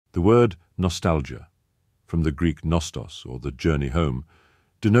The word nostalgia, from the Greek nostos, or the journey home,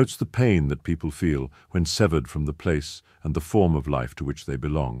 denotes the pain that people feel when severed from the place and the form of life to which they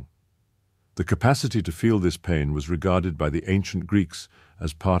belong. The capacity to feel this pain was regarded by the ancient Greeks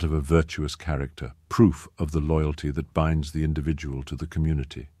as part of a virtuous character, proof of the loyalty that binds the individual to the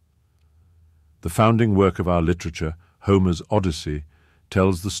community. The founding work of our literature, Homer's Odyssey,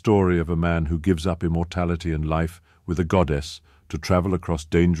 tells the story of a man who gives up immortality and life with a goddess to travel across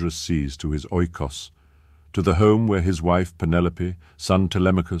dangerous seas to his oikos, to the home where his wife Penelope, son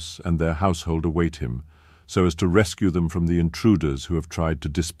Telemachus, and their household await him, so as to rescue them from the intruders who have tried to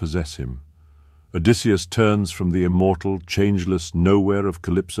dispossess him. Odysseus turns from the immortal, changeless nowhere of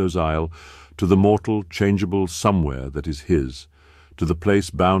Calypso's isle to the mortal, changeable somewhere that is his, to the place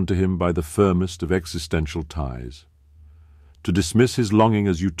bound to him by the firmest of existential ties. To dismiss his longing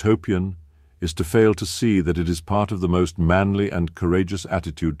as utopian is to fail to see that it is part of the most manly and courageous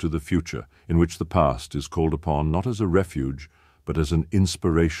attitude to the future, in which the past is called upon not as a refuge, but as an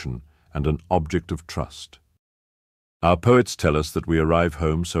inspiration and an object of trust. Our poets tell us that we arrive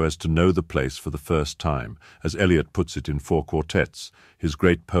home so as to know the place for the first time, as Eliot puts it in 4 quartets, his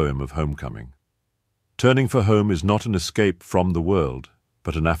great poem of homecoming. Turning for home is not an escape from the world,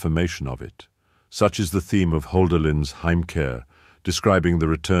 but an affirmation of it. Such is the theme of Hölderlin's Heimkehr, describing the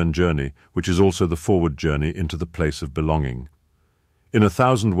return journey, which is also the forward journey into the place of belonging. In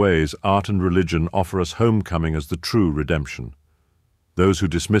 1,000 ways, art and religion offer us homecoming as the true redemption. Those who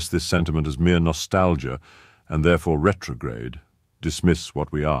dismiss this sentiment as mere nostalgia, and therefore retrograde, dismiss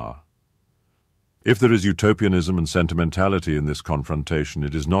what we are. If there is utopianism and sentimentality in this confrontation,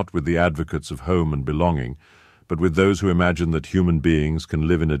 it is not with the advocates of home and belonging, but with those who imagine that human beings can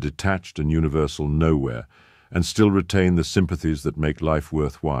live in a detached and universal nowhere, and still retain the sympathies that make life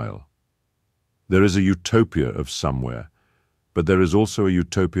worthwhile. There is a utopia of somewhere, but there is also a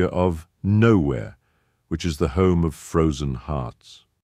utopia of nowhere, which is the home of frozen hearts.